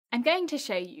I'm going to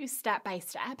show you step by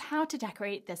step how to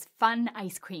decorate this fun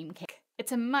ice cream cake.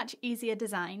 It's a much easier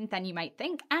design than you might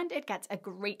think, and it gets a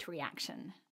great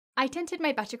reaction. I tinted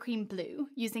my buttercream blue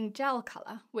using gel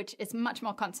colour, which is much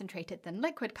more concentrated than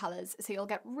liquid colours, so you'll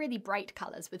get really bright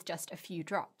colours with just a few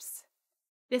drops.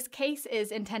 This case is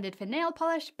intended for nail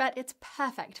polish, but it's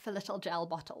perfect for little gel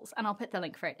bottles, and I'll put the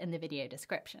link for it in the video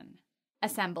description.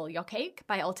 Assemble your cake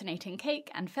by alternating cake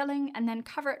and filling, and then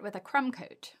cover it with a crumb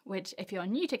coat, which, if you're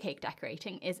new to cake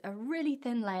decorating, is a really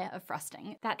thin layer of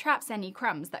frosting that traps any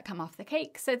crumbs that come off the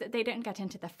cake so that they don't get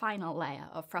into the final layer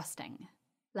of frosting.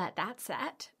 Let that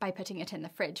set by putting it in the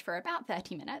fridge for about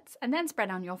 30 minutes, and then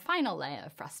spread on your final layer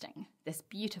of frosting, this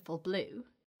beautiful blue,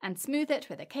 and smooth it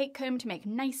with a cake comb to make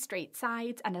nice straight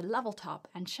sides and a level top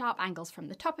and sharp angles from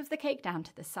the top of the cake down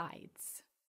to the sides.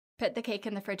 Put the cake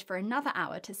in the fridge for another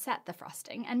hour to set the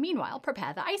frosting, and meanwhile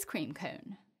prepare the ice cream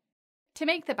cone. To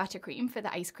make the buttercream for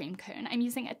the ice cream cone, I'm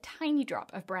using a tiny drop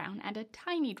of brown and a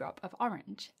tiny drop of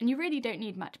orange, and you really don't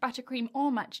need much buttercream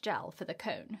or much gel for the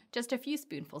cone, just a few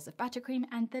spoonfuls of buttercream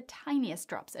and the tiniest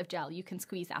drops of gel you can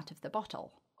squeeze out of the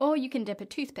bottle. Or you can dip a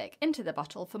toothpick into the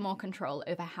bottle for more control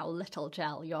over how little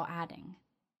gel you're adding.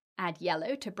 Add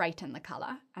yellow to brighten the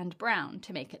colour, and brown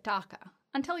to make it darker,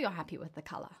 until you're happy with the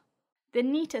colour. The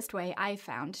neatest way I've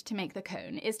found to make the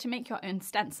cone is to make your own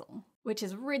stencil, which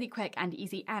is really quick and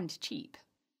easy and cheap.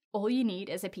 All you need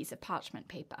is a piece of parchment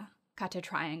paper. Cut a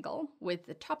triangle with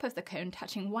the top of the cone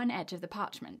touching one edge of the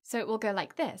parchment, so it will go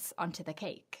like this onto the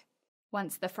cake.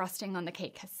 Once the frosting on the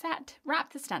cake has set,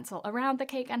 wrap the stencil around the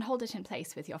cake and hold it in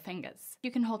place with your fingers. You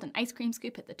can hold an ice cream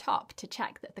scoop at the top to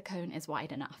check that the cone is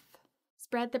wide enough.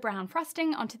 Spread the brown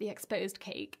frosting onto the exposed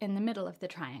cake in the middle of the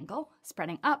triangle,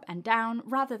 spreading up and down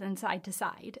rather than side to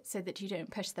side so that you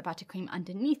don't push the buttercream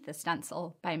underneath the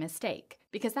stencil by mistake,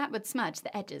 because that would smudge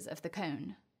the edges of the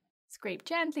cone. Scrape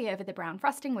gently over the brown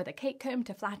frosting with a cake comb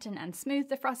to flatten and smooth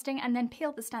the frosting, and then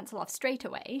peel the stencil off straight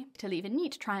away to leave a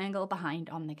neat triangle behind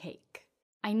on the cake.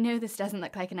 I know this doesn't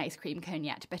look like an ice cream cone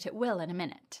yet, but it will in a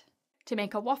minute. To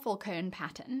make a waffle cone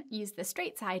pattern, use the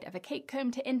straight side of a cake comb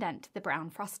to indent the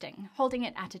brown frosting, holding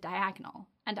it at a diagonal,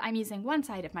 and I'm using one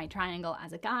side of my triangle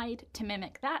as a guide to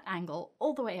mimic that angle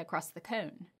all the way across the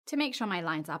cone, to make sure my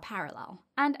lines are parallel,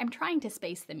 and I'm trying to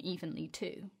space them evenly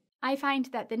too. I find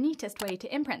that the neatest way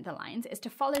to imprint the lines is to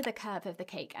follow the curve of the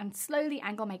cake and slowly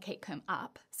angle my cake comb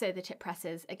up so that it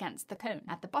presses against the cone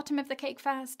at the bottom of the cake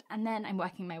first, and then I'm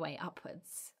working my way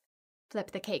upwards.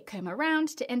 Flip the cake comb around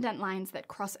to indent lines that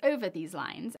cross over these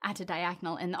lines at a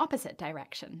diagonal in the opposite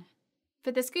direction.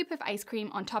 For the scoop of ice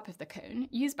cream on top of the cone,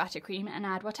 use buttercream and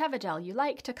add whatever gel you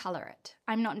like to colour it.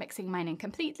 I'm not mixing mine in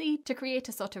completely to create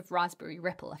a sort of raspberry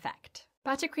ripple effect.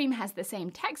 Buttercream has the same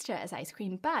texture as ice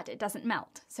cream, but it doesn't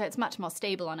melt, so it's much more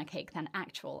stable on a cake than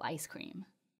actual ice cream.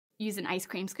 Use an ice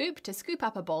cream scoop to scoop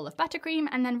up a bowl of buttercream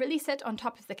and then release it on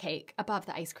top of the cake above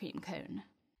the ice cream cone.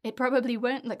 It probably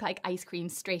won't look like ice cream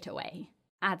straight away.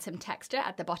 Add some texture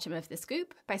at the bottom of the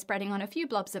scoop by spreading on a few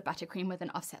blobs of buttercream with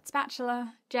an offset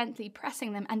spatula, gently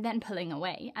pressing them and then pulling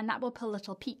away, and that will pull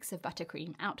little peaks of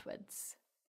buttercream outwards.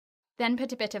 Then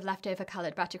put a bit of leftover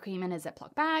coloured buttercream in a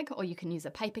Ziploc bag, or you can use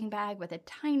a piping bag with a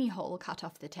tiny hole cut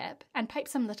off the tip, and pipe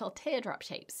some little teardrop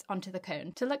shapes onto the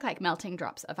cone to look like melting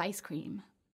drops of ice cream.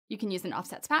 You can use an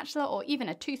offset spatula or even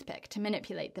a toothpick to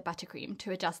manipulate the buttercream to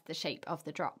adjust the shape of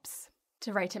the drops.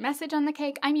 To write a message on the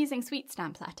cake, I'm using sweet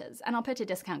stamp letters, and I'll put a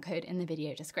discount code in the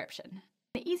video description.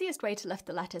 The easiest way to lift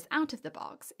the letters out of the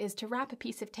box is to wrap a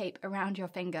piece of tape around your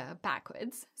finger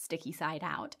backwards, sticky side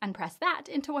out, and press that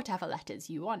into whatever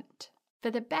letters you want. For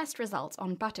the best results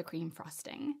on buttercream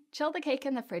frosting, chill the cake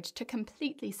in the fridge to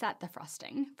completely set the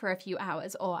frosting for a few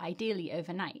hours or ideally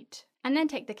overnight. And then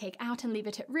take the cake out and leave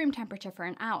it at room temperature for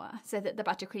an hour so that the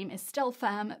buttercream is still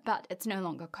firm but it's no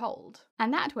longer cold.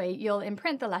 And that way you'll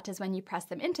imprint the letters when you press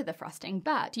them into the frosting,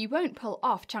 but you won't pull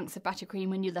off chunks of buttercream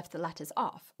when you lift the letters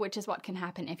off, which is what can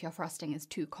happen if your frosting is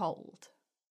too cold.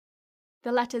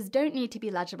 The letters don't need to be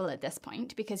legible at this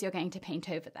point because you're going to paint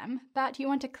over them, but you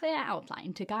want a clear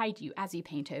outline to guide you as you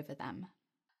paint over them.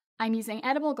 I'm using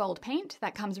edible gold paint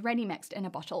that comes ready mixed in a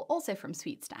bottle, also from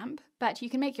Sweet Stamp, but you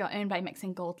can make your own by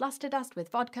mixing gold luster dust with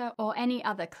vodka or any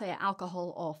other clear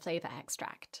alcohol or flavour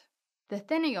extract. The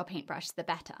thinner your paintbrush, the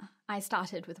better. I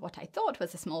started with what I thought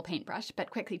was a small paintbrush, but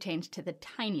quickly changed to the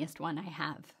tiniest one I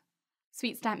have.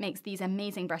 Sweet Stamp makes these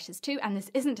amazing brushes too, and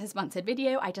this isn't a sponsored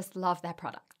video, I just love their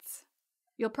products.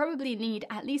 You'll probably need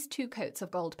at least 2 coats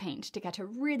of gold paint to get a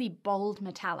really bold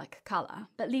metallic colour,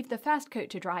 but leave the first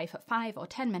coat to dry for 5 or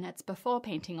 10 minutes before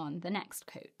painting on the next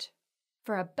coat.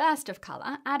 For a burst of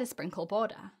colour, add a sprinkle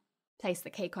border. Place the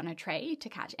cake on a tray to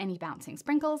catch any bouncing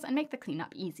sprinkles and make the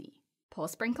cleanup easy. Pour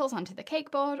sprinkles onto the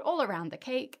cake board all around the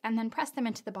cake and then press them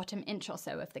into the bottom inch or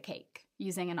so of the cake,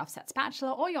 using an offset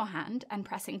spatula or your hand and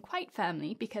pressing quite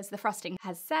firmly because the frosting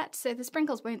has set so the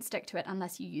sprinkles won't stick to it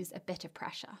unless you use a bit of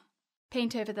pressure.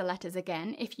 Paint over the letters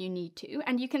again if you need to,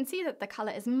 and you can see that the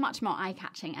colour is much more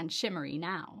eye-catching and shimmery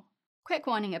now. Quick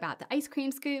warning about the ice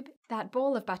cream scoop, that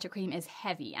ball of buttercream is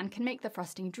heavy and can make the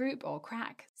frosting droop or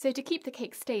crack, so to keep the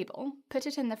cake stable, put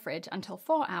it in the fridge until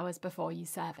 4 hours before you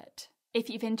serve it. If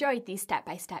you've enjoyed these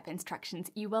step-by-step instructions,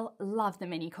 you will love the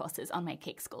mini courses on my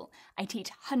cake school. I teach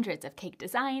hundreds of cake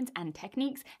designs and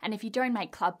techniques, and if you join my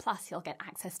ClubPLUS, you'll get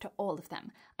access to all of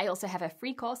them. I also have a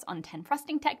free course on 10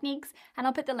 frosting techniques, and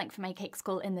I'll put the link for my cake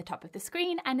school in the top of the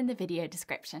screen and in the video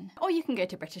description. Or you can go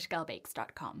to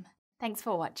britishgirlbakes.com. Thanks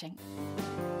for watching.